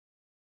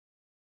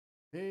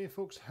Hey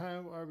folks,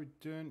 how are we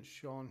doing?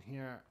 Sean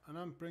here, and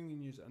I'm bringing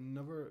you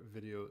another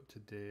video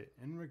today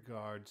in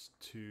regards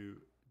to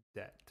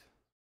debt.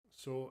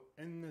 So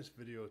in this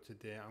video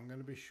today, I'm going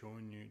to be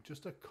showing you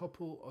just a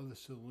couple of the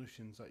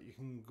solutions that you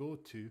can go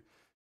to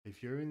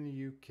if you're in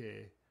the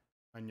UK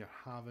and you're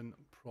having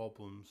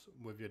problems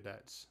with your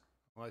debts.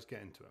 Let's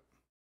get into it.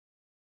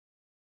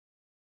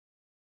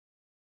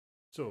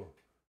 So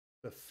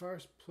the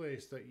first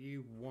place that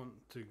you want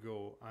to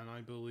go, and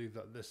I believe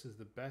that this is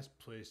the best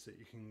place that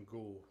you can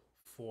go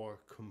for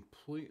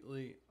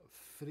completely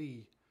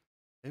free,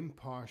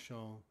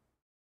 impartial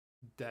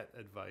debt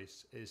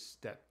advice, is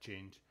Step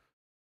Change.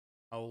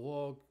 I'll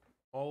log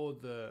all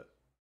of the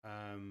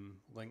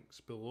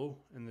links below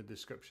in the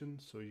description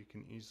so you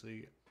can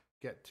easily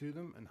get to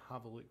them and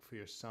have a look for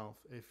yourself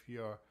if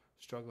you're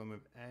struggling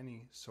with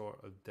any sort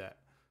of debt.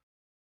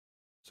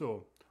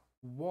 So,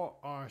 what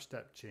are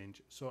Step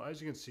Change? So,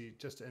 as you can see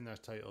just in their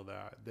title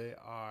there, they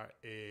are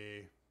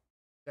a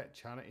debt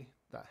charity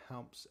that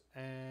helps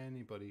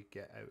anybody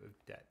get out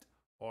of debt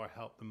or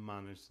help them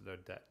manage their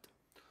debt.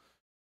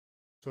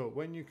 So,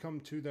 when you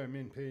come to their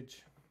main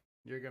page,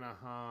 you're going to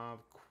have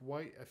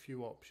quite a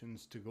few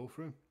options to go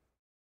through.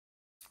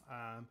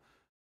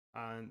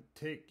 And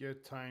take your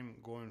time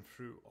going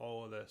through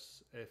all of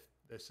this if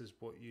this is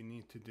what you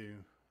need to do.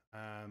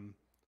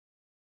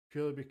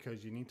 Purely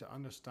because you need to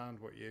understand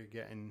what you're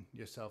getting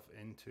yourself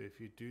into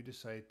if you do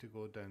decide to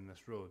go down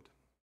this road.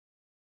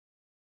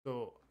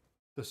 So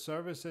the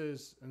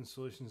services and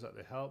solutions that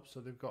they help, so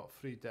they've got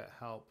free debt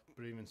help,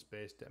 breathing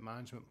space, debt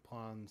management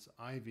plans,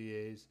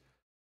 IVAs,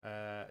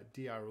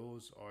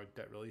 DROs or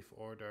debt relief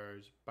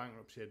orders,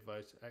 bankruptcy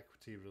advice,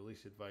 equity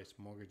release advice,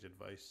 mortgage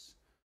advice.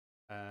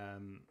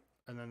 And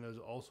then there's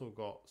also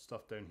got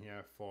stuff down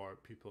here for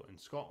people in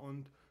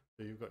Scotland.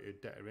 So you've got your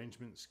debt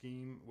arrangement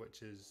scheme,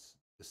 which is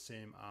the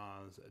same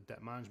as a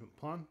debt management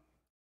plan.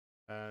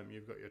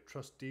 You've got your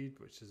trust deed,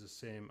 which is the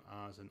same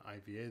as an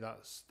IVA.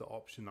 That's the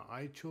option that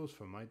I chose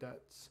for my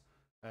debts.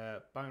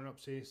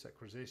 Bankruptcy,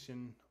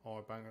 securitization,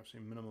 or bankruptcy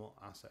minimal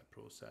asset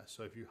process.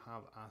 So if you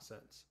have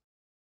assets,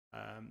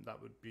 that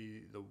would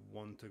be the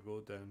one to go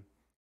down.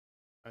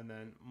 And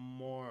then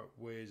more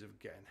ways of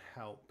getting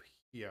help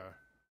here.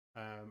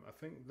 I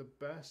think the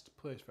best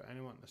place for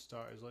anyone to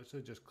start is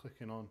literally just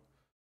clicking on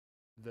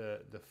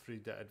the free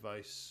debt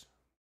advice,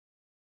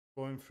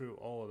 going through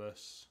all of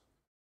this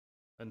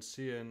and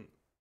seeing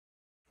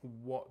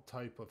what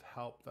type of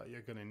help that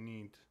you're going to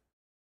need.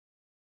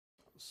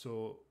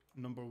 So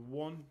number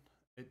one,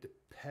 it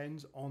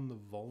depends on the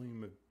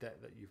volume of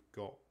debt that you've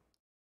got.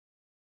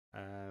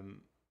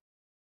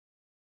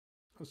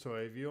 So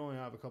if you only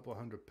have a couple of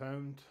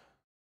 £100,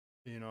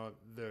 you know,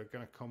 they're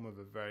going to come with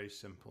a very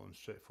simple and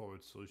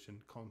straightforward solution,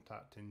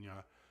 contacting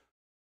your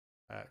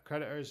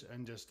creditors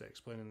and just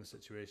explaining the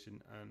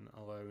situation and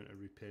allowing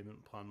a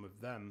repayment plan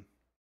with them.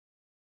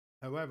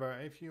 However,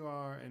 if you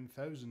are in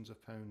thousands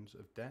of pounds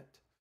of debt,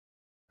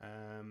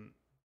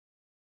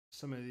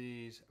 some of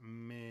these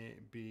may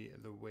be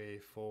the way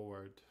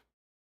forward.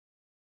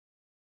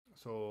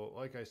 So,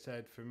 like I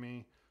said, for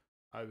me,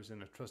 I was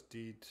in a trust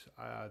deed.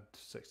 I had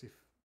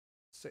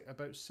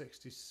about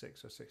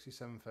 66 or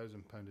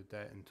 67,000 pound of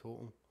debt in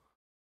total.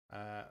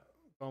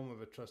 Gone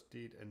with a trust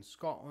deed in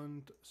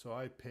Scotland, so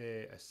I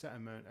pay a set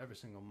amount every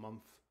single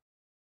month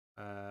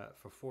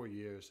for 4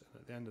 years,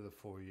 and at the end of the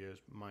 4 years,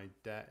 my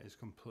debt is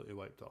completely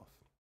wiped off.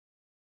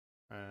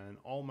 And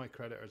all my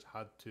creditors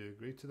had to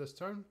agree to this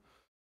term.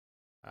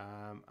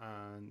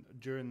 And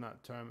during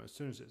that term, as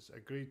soon as it's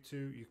agreed to,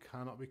 you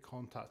cannot be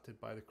contacted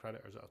by the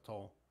creditors at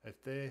all.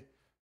 If they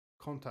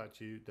contact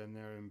you, then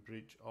they're in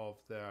breach of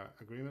their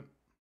agreement,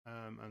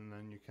 and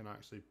then you can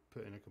actually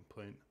put in a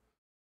complaint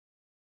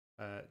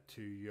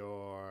to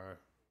your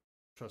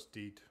trust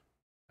deed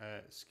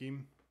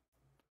scheme,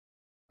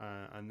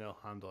 and they'll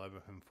handle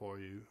everything for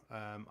you.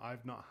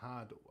 I've not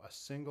had a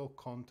single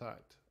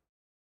contact,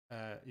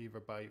 either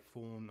by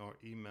phone or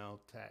email,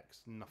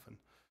 text, nothing,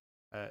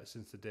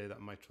 since the day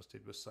that my trust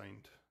deed was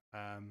signed.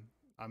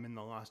 I'm in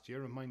the last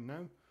year of mine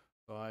now,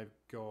 so I've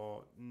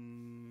got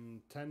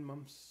 10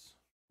 months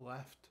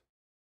left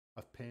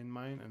of paying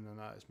mine, and then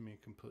that is me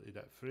completely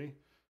debt free,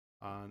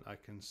 and I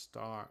can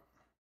start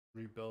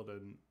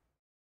rebuilding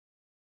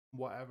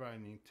whatever I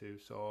need to.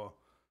 So,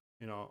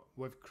 you know,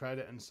 with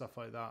credit and stuff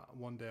like that,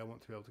 one day I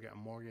want to be able to get a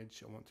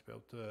mortgage. I want to be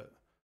able to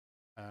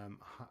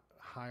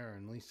hire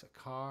and lease a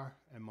car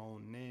in my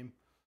own name.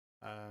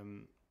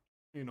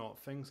 You know,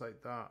 things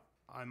like that.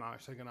 I'm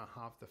actually going to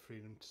have the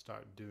freedom to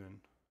start doing,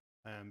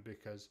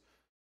 because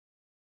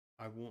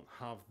I won't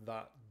have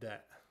that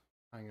debt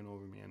hanging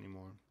over me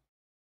anymore.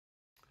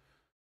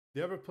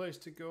 The other place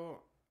to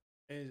go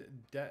is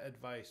debt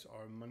advice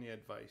or money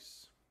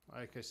advice.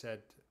 Like I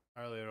said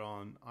earlier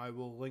on, I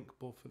will link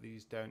both of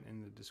these down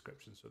in the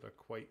description, so they're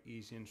quite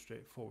easy and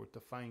straightforward to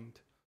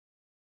find.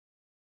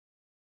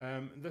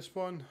 This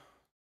one,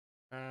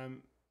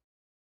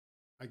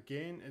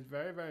 again, is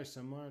very, very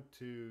similar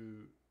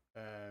to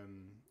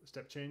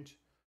Step Change,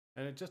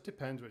 and it just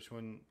depends which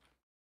one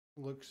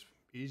looks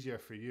easier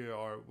for you,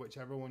 or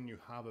whichever one you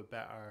have a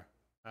better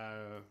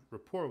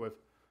rapport with.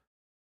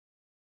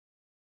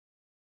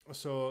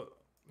 So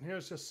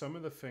here's just some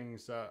of the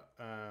things that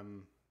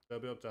they'll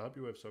be able to help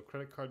you with. So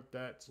credit card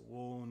debts,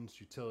 loans,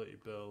 utility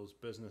bills,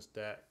 business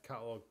debt,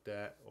 catalog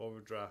debt,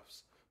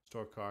 overdrafts,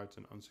 store cards,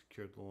 and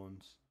unsecured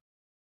loans.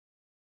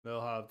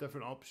 They'll have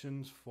different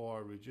options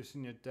for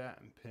reducing your debt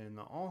and paying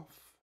that off.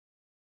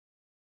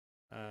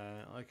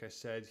 Like I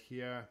said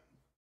here,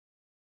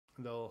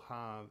 they'll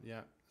have,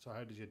 so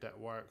how does your debt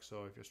work?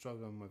 So if you're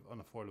struggling with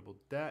unaffordable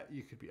debt,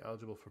 you could be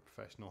eligible for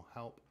professional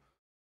help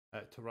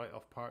to write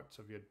off parts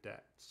of your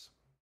debts.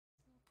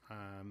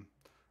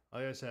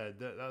 Like I said,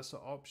 that's the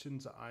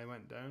options that I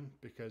went down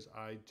because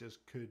I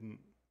just couldn't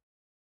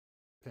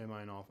pay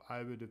mine off.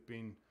 I would have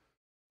been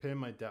paying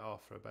my debt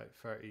off for about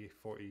 30,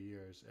 40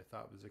 years if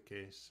that was the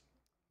case.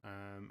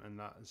 And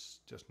that is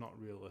just not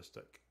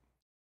realistic.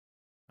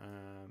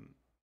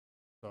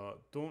 So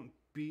don't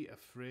be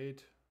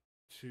afraid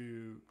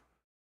to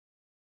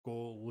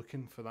go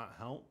looking for that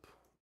help.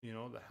 You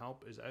know, the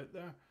help is out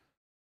there.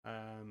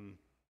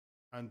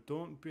 And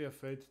don't be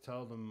afraid to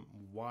tell them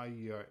why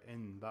you're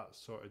in that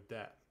sort of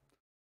debt,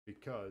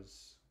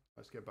 because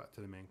let's get back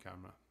to the main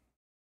camera.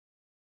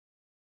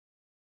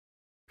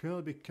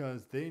 Purely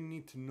because they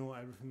need to know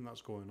everything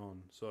that's going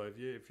on. So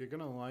if you're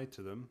gonna lie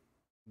to them,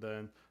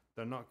 then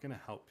they're not gonna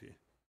help you.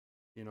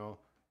 You know,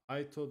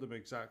 I told them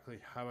exactly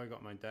how I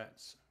got my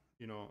debts.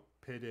 You know,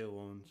 payday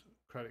loans,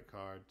 credit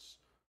cards,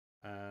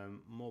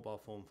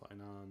 mobile phone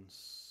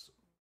finance,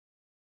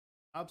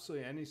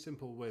 absolutely any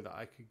simple way that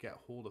I could get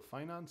hold of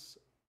finance,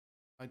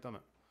 I done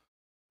it.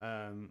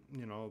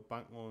 You know,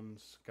 bank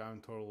loans,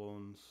 guarantor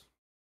loans.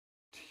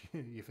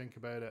 You think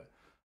about it,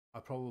 I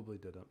probably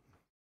did it.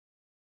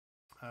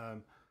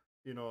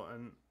 You know,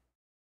 and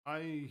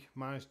I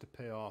managed to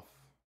pay off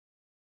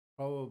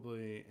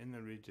probably in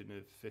the region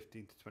of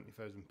 £15,000 to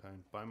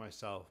 £20,000 by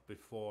myself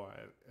before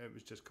it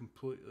was just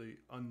completely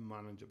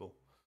unmanageable.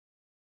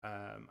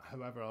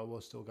 However, I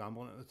was still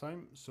gambling at the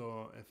time,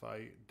 so if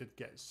I did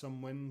get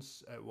some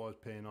wins, it was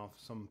paying off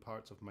some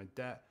parts of my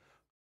debt,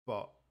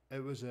 but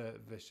it was a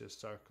vicious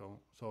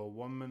circle. So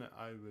one minute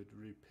I would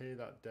repay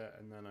that debt,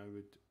 and then I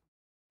would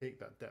take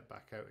that debt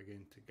back out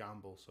again to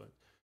gamble. So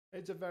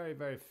it's a very,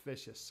 very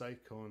vicious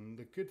cycle. And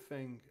the good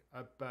thing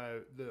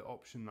about the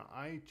option that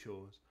I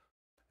chose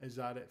is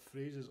that it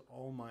freezes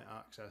all my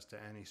access to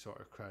any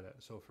sort of credit.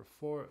 So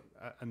for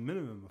a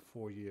minimum of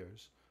 4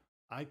 years,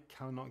 I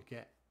cannot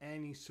get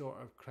any sort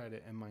of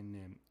credit in my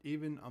name,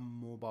 even a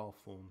mobile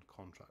phone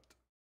contract.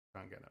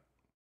 Can't get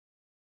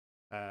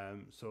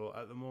it. So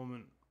at the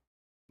moment,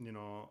 you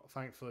know,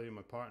 thankfully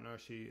my partner,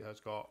 she has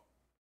got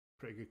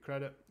pretty good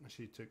credit.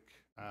 She took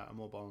a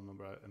mobile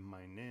number out in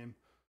my name.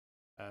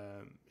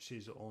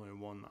 She's the only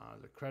one that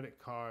has a credit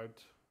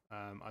card.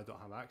 I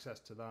don't have access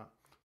to that.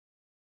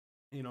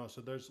 You know,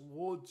 so there's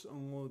loads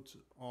and loads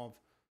of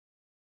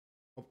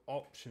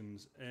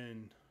options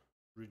in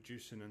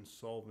reducing and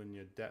solving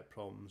your debt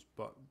problems,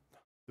 but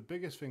the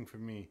biggest thing for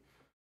me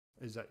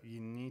is that you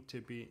need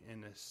to be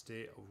in a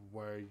state of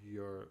where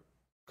you're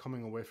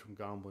coming away from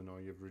gambling, or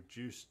you've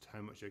reduced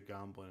how much you're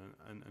gambling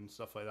and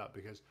stuff like that,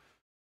 because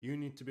you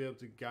need to be able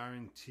to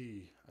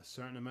guarantee a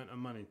certain amount of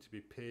money to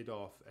be paid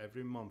off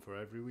every month or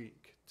every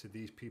week to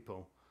these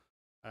people.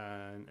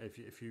 And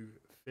if you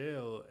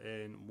fail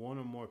in one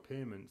or more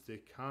payments,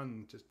 they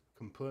can just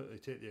completely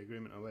take the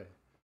agreement away.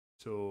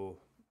 So,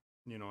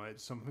 you know,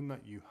 it's something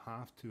that you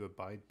have to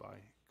abide by,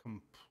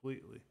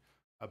 completely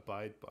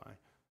abide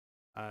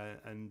by,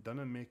 and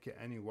don't make it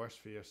any worse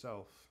for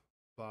yourself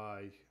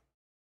by,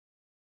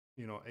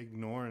 you know,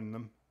 ignoring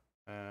them.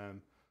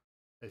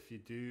 If you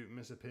do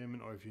miss a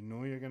payment, or if you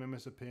know you're going to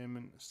miss a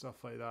payment,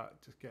 stuff like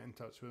that, just get in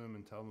touch with them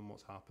and tell them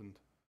what's happened.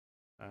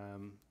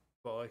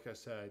 But like I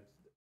said,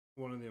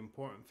 one of the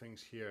important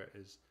things here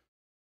is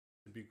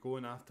to be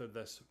going after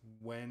this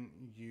when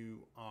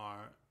you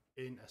are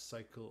in a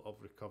cycle of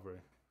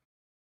recovery.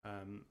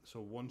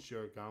 So once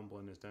your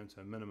gambling is down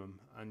to a minimum,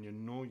 and you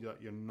know that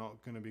you're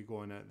not going to be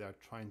going out there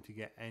trying to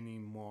get any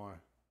more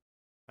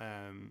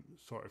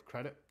sort of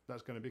credit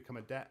that's going to become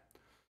a debt,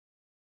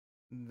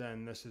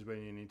 then this is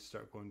when you need to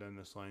start going down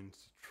this line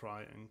to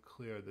try and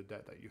clear the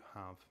debt that you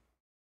have.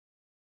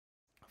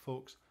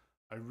 Folks,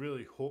 I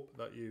really hope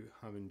that you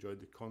have enjoyed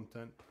the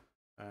content.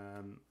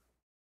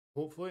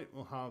 Hopefully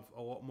we'll have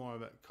a lot more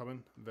of it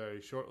coming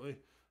very shortly.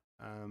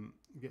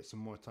 Get some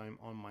more time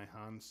on my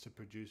hands to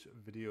produce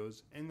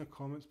videos. In the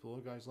comments below,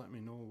 guys, let me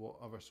know what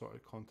other sort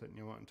of content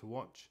you're wanting to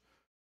watch.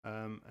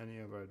 Any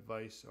other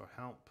advice or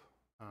help,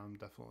 I'm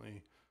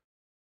definitely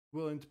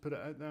willing to put it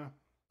out there.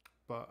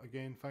 But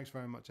again, thanks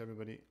very much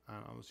everybody,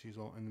 and I will see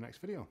you all in the next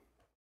video.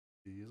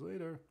 See you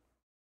later.